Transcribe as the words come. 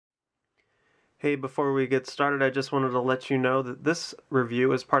Hey, before we get started, I just wanted to let you know that this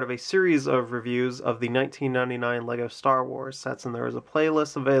review is part of a series of reviews of the 1999 LEGO Star Wars sets, and there is a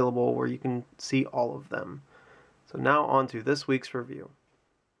playlist available where you can see all of them. So now on to this week's review.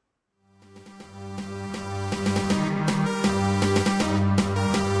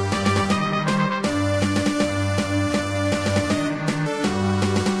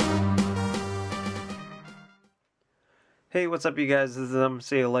 Hey, what's up you guys? This is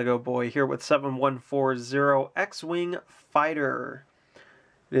MCLegoboy here with 7140 X-Wing Fighter.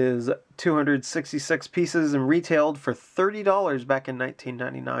 It is 266 pieces and retailed for $30 back in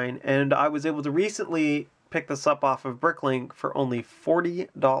 1999, and I was able to recently pick this up off of Bricklink for only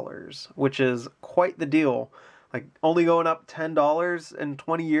 $40, which is quite the deal. Like, only going up $10 in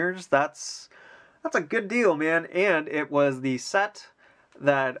 20 years, that's a good deal, man. And it was the set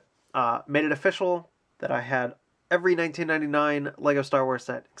that made it official that I had every 1999 LEGO Star Wars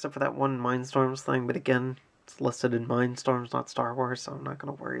set, except for that one Mindstorms thing, but again, it's listed in Mindstorms, not Star Wars, so I'm not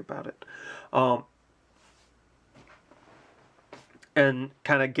going to worry about it. And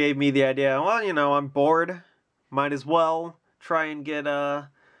kind of gave me the idea, well, you know, I'm bored, might as well try and get all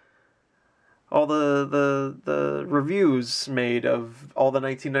the reviews made of all the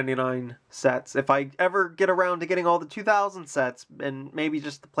 1999 sets. If I ever get around to getting all the 2000 sets, and maybe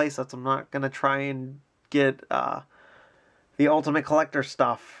just the play sets, I'm not going to try and get the Ultimate Collector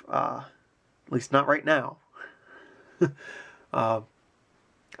stuff, at least not right now. I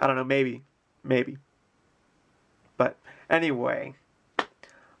don't know, maybe. But anyway,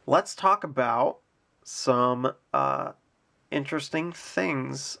 let's talk about some interesting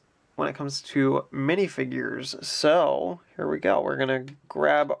things when it comes to minifigures. So, here we go. We're going to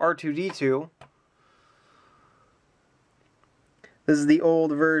grab R2-D2. This is the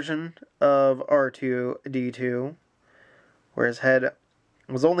old version of R2-D2, where his head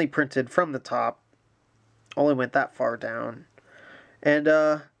was only printed from the top, only went that far down. And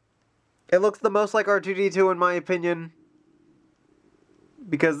it looks the most like R2-D2 in my opinion,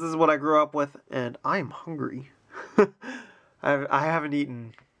 because this is what I grew up with, and I'm hungry. I haven't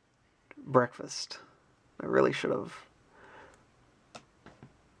eaten breakfast. I really should have.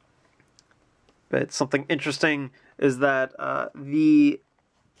 But something interesting is that the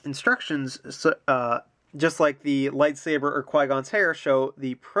instructions, just like the lightsaber or Qui-Gon's hair, show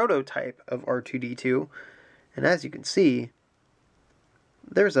the prototype of R2-D2. And as you can see,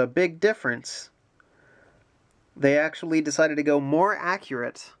 there's a big difference. They actually decided to go more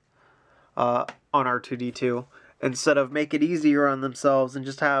accurate on R2-D2 instead of make it easier on themselves and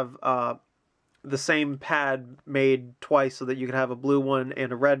just have the same pad made twice so that you could have a blue one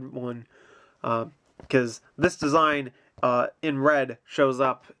and a red one. Because this design in red shows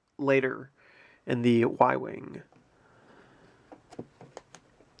up later in the Y-Wing.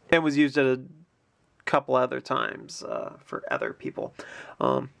 And was used at a couple other times for other people.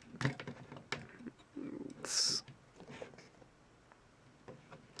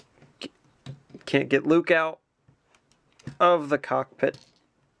 Can't get Luke out of the cockpit.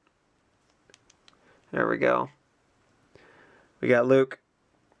 There we go. We got Luke.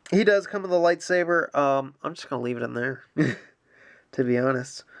 He does come with a lightsaber. I'm just going to leave it in there, to be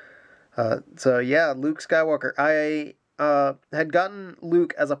honest. So yeah, Luke Skywalker. I had gotten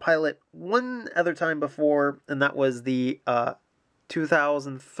Luke as a pilot one other time before, and that was the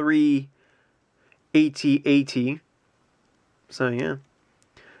 2003 AT-AT. So yeah,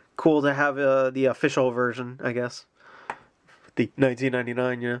 cool to have the official version, I guess. The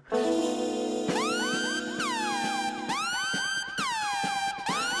 1999, yeah.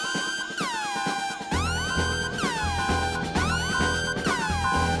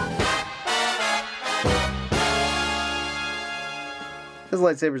 His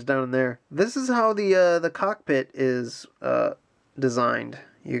lightsaber's down in there. This is how the cockpit is designed,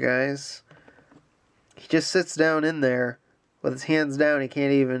 you guys. He just sits down in there with his hands down. He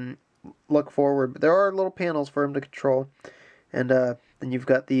can't even look forward. But there are little panels for him to control. And then you've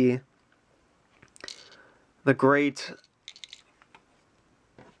got the great,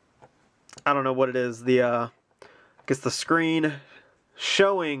 I don't know what it is, I guess the screen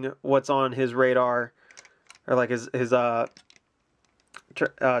showing what's on his radar, or like his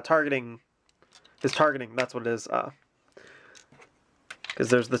targeting, that's what it is, because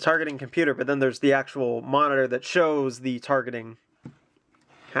there's the targeting computer, but then there's the actual monitor that shows the targeting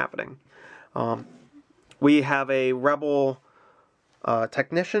happening. We have a Rebel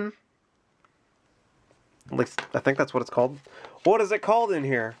technician, at least I think that's what it's called. What is it called in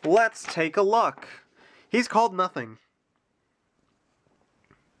here? Let's take a look. He's called nothing.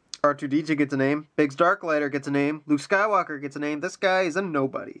 R2-D2 gets a name. Biggs Darklighter gets a name. Luke Skywalker gets a name. This guy is a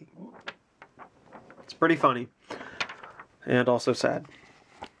nobody. It's pretty funny. And also sad.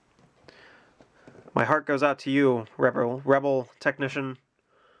 My heart goes out to you, Rebel technician.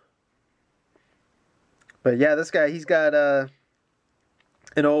 But yeah, this guy, he's got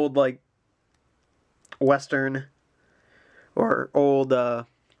an old, like, Western or old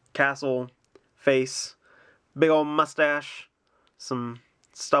castle face. Big old mustache. Some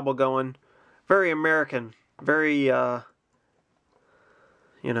stubble going. Very American. Very, you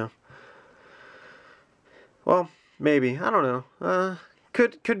know. Well, maybe. I don't know.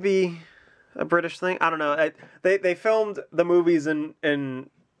 Could be a British thing. I don't know. They filmed the movies in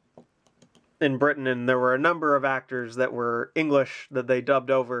Britain, and there were a number of actors that were English that they dubbed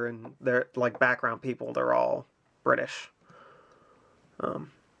over, and they're like background people. They're all British. So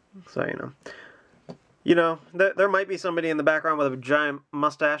you know, there might be somebody in the background with a giant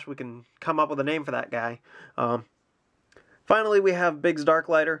mustache. We can come up with a name for that guy. Finally, we have Biggs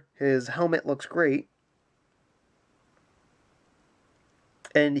Darklighter. His helmet looks great.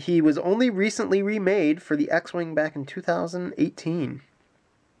 And he was only recently remade for the X-Wing back in 2018.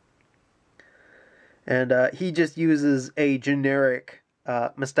 And he just uses a generic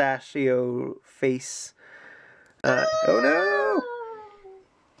mustachio face. Oh no!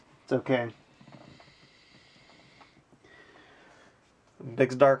 It's okay.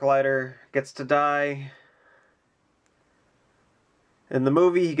 Biggs Darklighter gets to die. In the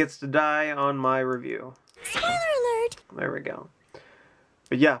movie, he gets to die on my review. Spoiler alert! There we go.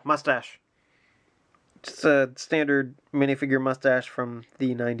 But yeah, mustache. Just a standard minifigure mustache from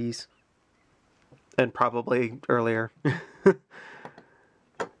the 90s. And probably earlier. Come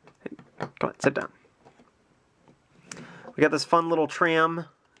on, sit down. We got this fun little tram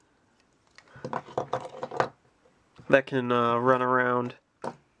that can run around.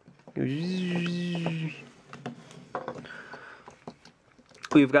 We've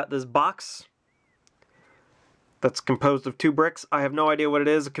got this box that's composed of 2 bricks. I have no idea what it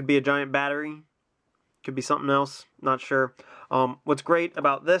is. It could be a giant battery. Could be something else. Not sure. What's great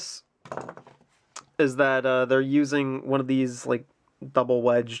about this is that they're using one of these like double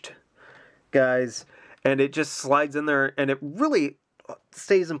wedged guys, and it just slides in there, and it really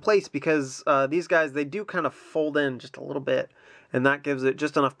stays in place because these guys, they do kind of fold in just a little bit, and that gives it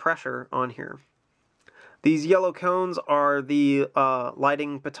just enough pressure on here. These yellow cones are the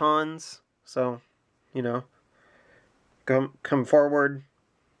lighting batons, so you know, come forward.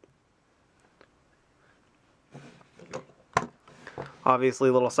 Obviously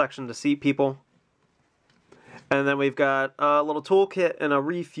a little section to seat people. And then we've got a little toolkit and a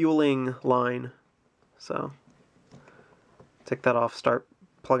refueling line. So take that off, start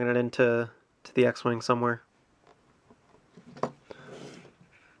plugging it into the X-Wing somewhere.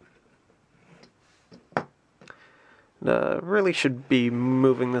 Really should be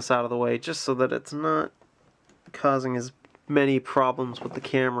moving this out of the way just so that it's not causing as many problems with the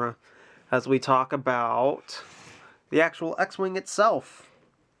camera as we talk about the actual X-Wing itself.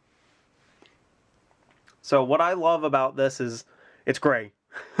 So what I love about this is it's gray.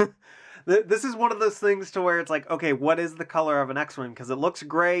 This is one of those things to where it's like, okay, what is the color of an X-Wing? Because it looks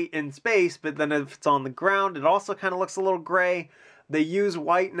gray in space, but then if it's on the ground, it also kind of looks a little gray. They use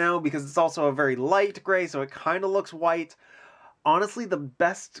white now because it's also a very light gray, so it kind of looks white. Honestly, the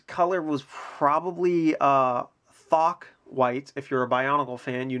best color was probably Thok white. If you're a Bionicle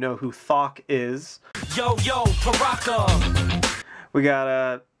fan, you know who Thok is. Yo, Paraka! We got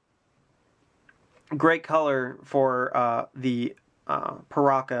a great color for the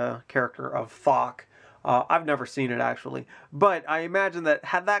Paraka character of Thok. I've never seen it actually, but I imagine that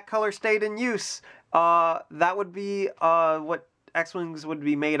had that color stayed in use, that would be what X-Wings would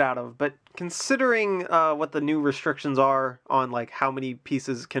be made out of. But considering what the new restrictions are on like how many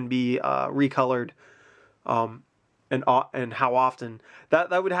pieces can be recolored, and how often,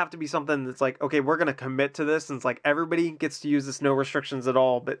 that would have to be something that's like, okay, we're gonna commit to this, and it's like everybody gets to use this, no restrictions at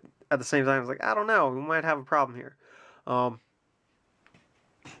all. But at the same time, it's like, I don't know, we might have a problem here.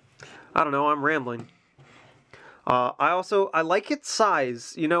 I don't know, I'm rambling. I like its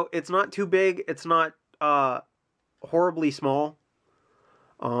size. You know, it's not too big. It's not horribly small.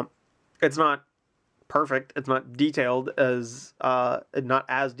 It's not perfect. It's not detailed as not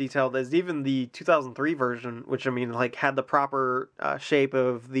as detailed as even the 2003 version, which I mean, like, had the proper shape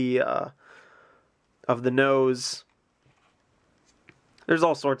of the nose. There's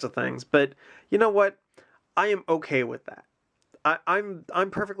all sorts of things, but you know what? I am okay with that. I'm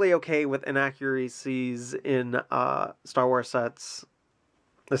perfectly okay with inaccuracies in Star Wars sets,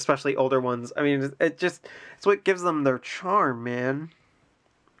 especially older ones. I mean, it's what gives them their charm, man.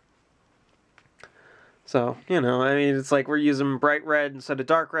 So, you know, I mean, it's like we're using bright red instead of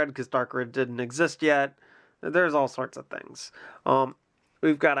dark red because dark red didn't exist yet. There's all sorts of things.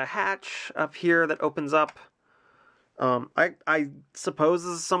 We've got a hatch up here that opens up. I suppose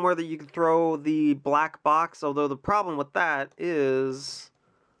this is somewhere that you can throw the black box, although the problem with that is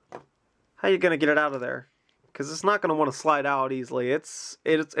how are you going to get it out of there? Because it's not going to want to slide out easily. It's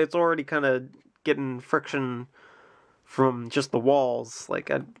already kind of getting friction from just the walls. Like,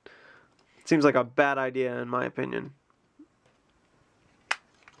 it seems like a bad idea in my opinion.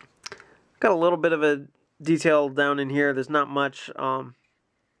 Got a little bit of a detail down in here. There's not much.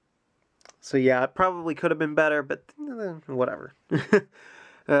 So yeah, it probably could have been better, but whatever.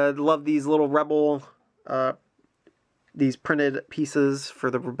 Love these little rebel, these printed pieces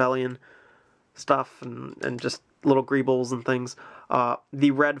for the rebellion stuff, and just little greebles and things.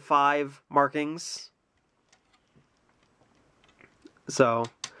 The red 5 markings. So,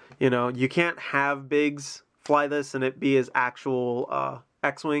 you know, you can't have Biggs fly this and it be his actual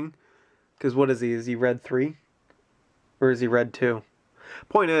X-Wing. Because what is he? Is he red 3? Or is he red 2?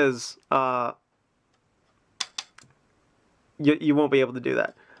 Point is, you won't be able to do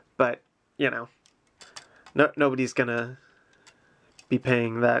that. But, you know, nobody's gonna be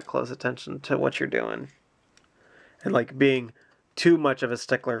paying that close attention to what you're doing. And, like, being too much of a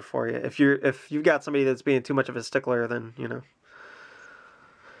stickler for you. If you've got somebody that's being too much of a stickler, then, you know,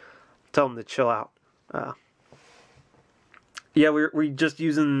 tell them to chill out. Yeah, we're just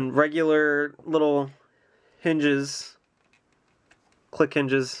using regular little hinges, click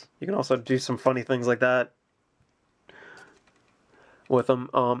hinges. You can also do some funny things like that with them.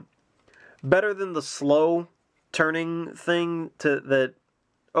 Better than the slow turning thing that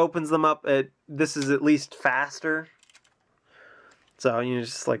opens them up. This is at least faster. So you know,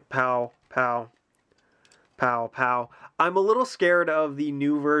 just like pow, pow, pow, pow. I'm a little scared of the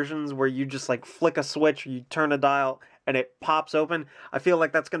new versions where you just like flick a switch, or you turn a dial, and it pops open. I feel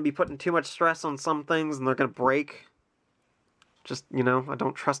like that's going to be putting too much stress on some things, and they're going to break. Just, you know, I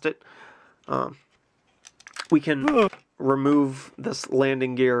don't trust it. We can remove this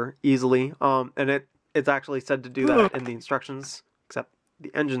landing gear easily, and it's actually said to do that in the instructions, except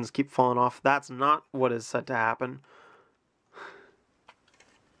the engines keep falling off. That's not what is said to happen.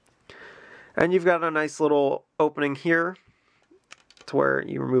 And you've got a nice little opening here to where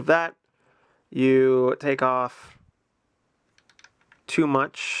you remove that. You take off too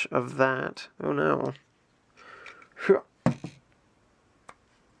much of that. Oh no.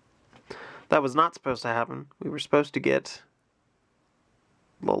 That was not supposed to happen. We were supposed to get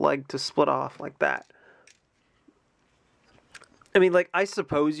the leg to split off like that. I mean, like, I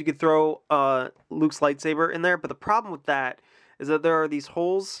suppose you could throw Luke's lightsaber in there, but the problem with that is that there are these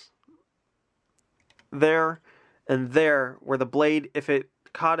holes there and there where the blade, if it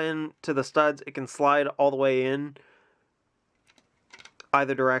caught into the studs, it can slide all the way in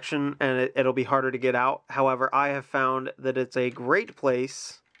either direction, and it'll be harder to get out. However, I have found that it's a great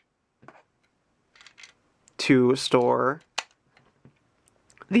place to store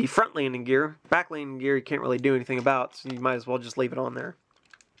the front landing gear. Back landing gear you can't really do anything about, so you might as well just leave it on there.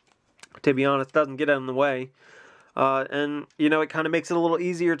 To be honest, it doesn't get in the way. And, you know, it kind of makes it a little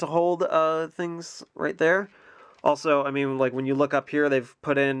easier to hold things right there. Also, I mean, like, when you look up here, they've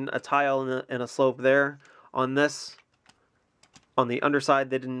put in a tile and a slope there. On this, on the underside,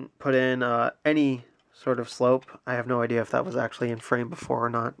 they didn't put in any sort of slope. I have no idea if that was actually in frame before or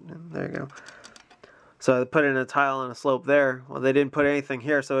not. And there you go. So they put in a tile and a slope there. Well, they didn't put anything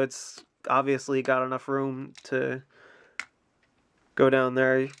here, so it's obviously got enough room to go down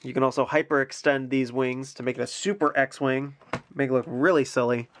there. You can also hyperextend these wings to make it a super X-Wing. Make it look really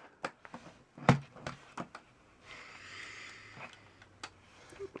silly.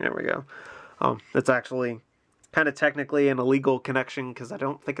 There we go. It's actually kind of technically an illegal connection because I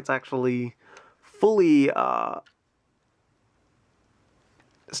don't think it's actually fully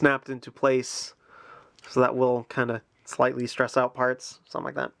snapped into place. So that will kind of slightly stress out parts, something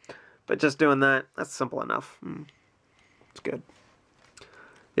like that. But just doing that, that's simple enough. It's good.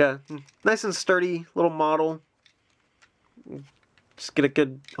 Yeah, nice and sturdy little model. Just get a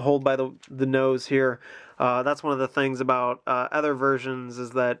good hold by the nose here. That's one of the things about other versions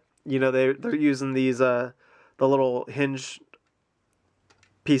is that, you know, they're using these the little hinge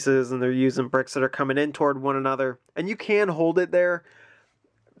pieces, and they're using bricks that are coming in toward one another. And you can hold it there,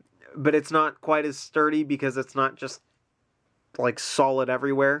 but it's not quite as sturdy because it's not just like solid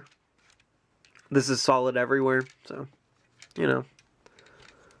everywhere. This is solid everywhere, so, you know.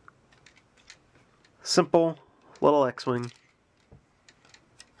 Simple little X-Wing.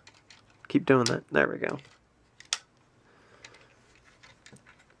 Keep doing that. There we go.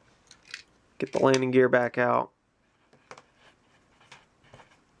 Get the landing gear back out.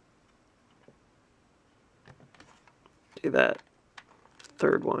 Do that.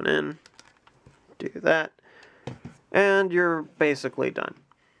 Third one in. Do that. And you're basically done.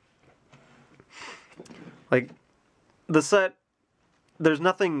 Like, the set, there's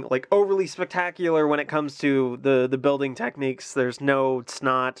nothing like overly spectacular when it comes to the building techniques. There's no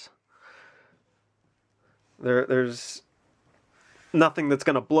snot. There's nothing that's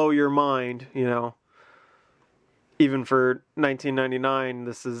gonna blow your mind, you know. Even for 1999,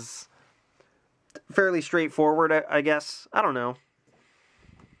 this is fairly straightforward, I guess. I don't know.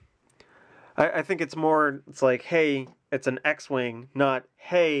 I think it's more, it's like, hey, it's an X-Wing, not,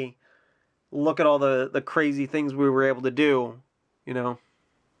 hey, look at all the crazy things we were able to do, you know.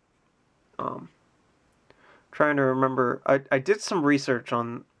 Trying to remember, I did some research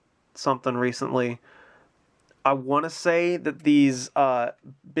on something recently. I want to say that these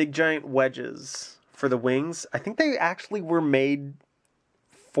big giant wedges for the wings, I think they actually were made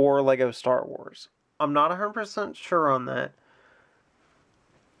for Lego Star Wars. I'm not 100% sure on that.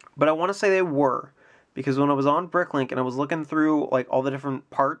 But I want to say they were, because when I was on Bricklink and I was looking through like all the different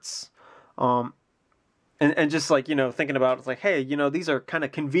parts, and just like, you know, thinking about it, it's like, hey, you know, these are kind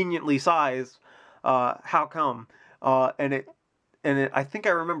of conveniently sized. How come? I think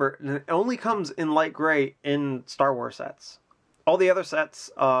I remember it only comes in light gray in Star Wars sets. All the other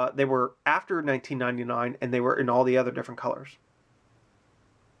sets, they were after 1999, and they were in all the other different colors.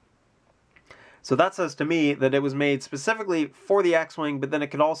 So that says to me that it was made specifically for the X-Wing, but then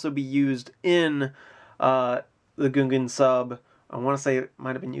it could also be used in the Gungan sub. I want to say it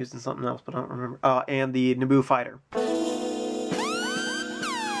might have been used in something else, but I don't remember. And the Naboo fighter.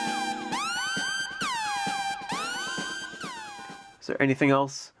 Is there anything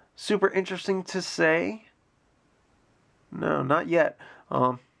else super interesting to say? No, not yet.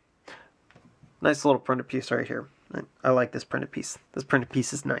 Nice little printed piece right here. I like this printed piece. This printed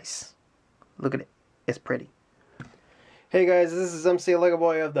piece is nice. Look at it. It's pretty. Hey guys, this is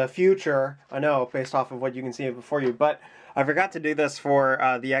MCLegoboy of the future. I know, based off of what you can see before you, but I forgot to do this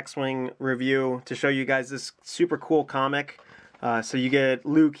for the X-Wing review to show you guys this super cool comic. So you get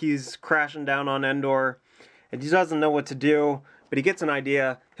Luke, he's crashing down on Endor, and he doesn't know what to do, but he gets an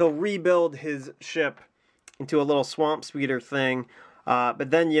idea. He'll rebuild his ship into a little swamp speeder thing, but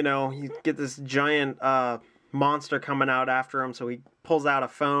then, you know, you get this giant monster coming out after him, so he pulls out a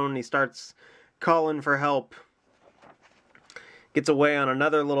phone, he starts calling for help, gets away on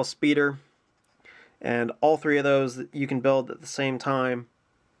another little speeder, and all three of those you can build at the same time.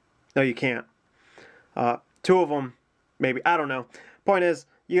 No, you can't. Two of them, maybe, I don't know. Point is,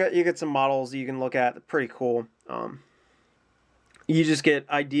 you get some models you can look at. They're pretty cool. You just get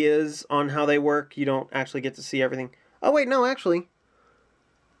ideas on how they work. You don't actually get to see everything. Oh wait, no, actually.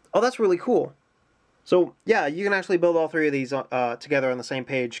 Oh, that's really cool. So, yeah, you can actually build all three of these together on the same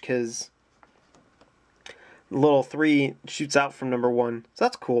page, because little 3 shoots out from number 1. So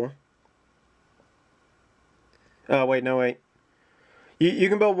that's cool. Oh, wait, no, wait. You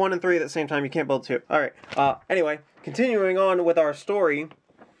can build 1 and 3 at the same time. You can't build 2. Alright, anyway, continuing on with our story.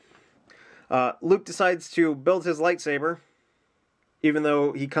 Luke decides to build his lightsaber, even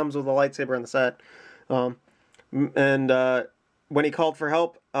though he comes with a lightsaber in the set. When he called for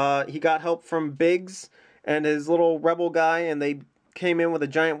help, he got help from Biggs and his little rebel guy, and they came in with a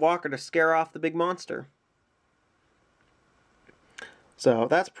giant walker to scare off the big monster. So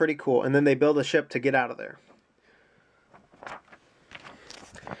that's pretty cool. And then they build a ship to get out of there.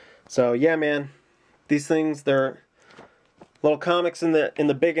 So yeah, man, these things, they're little comics in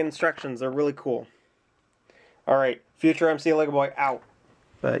the big instructions. They're really cool. All right, future MCLegoboy out.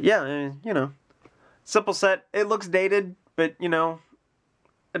 But yeah, you know, simple set. It looks dated, but you know,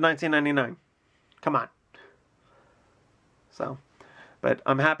 in 1999, come on. So, but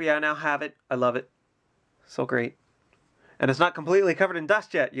I'm happy I now have it. I love it. So great. And it's not completely covered in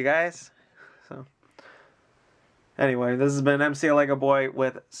dust yet, you guys. So, anyway, this has been MCLegoboy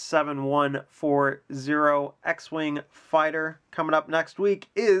with 7140 X-Wing Fighter. Coming up next week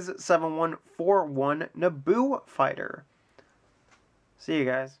is 7141 Naboo Fighter. See you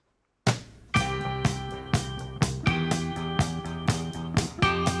guys.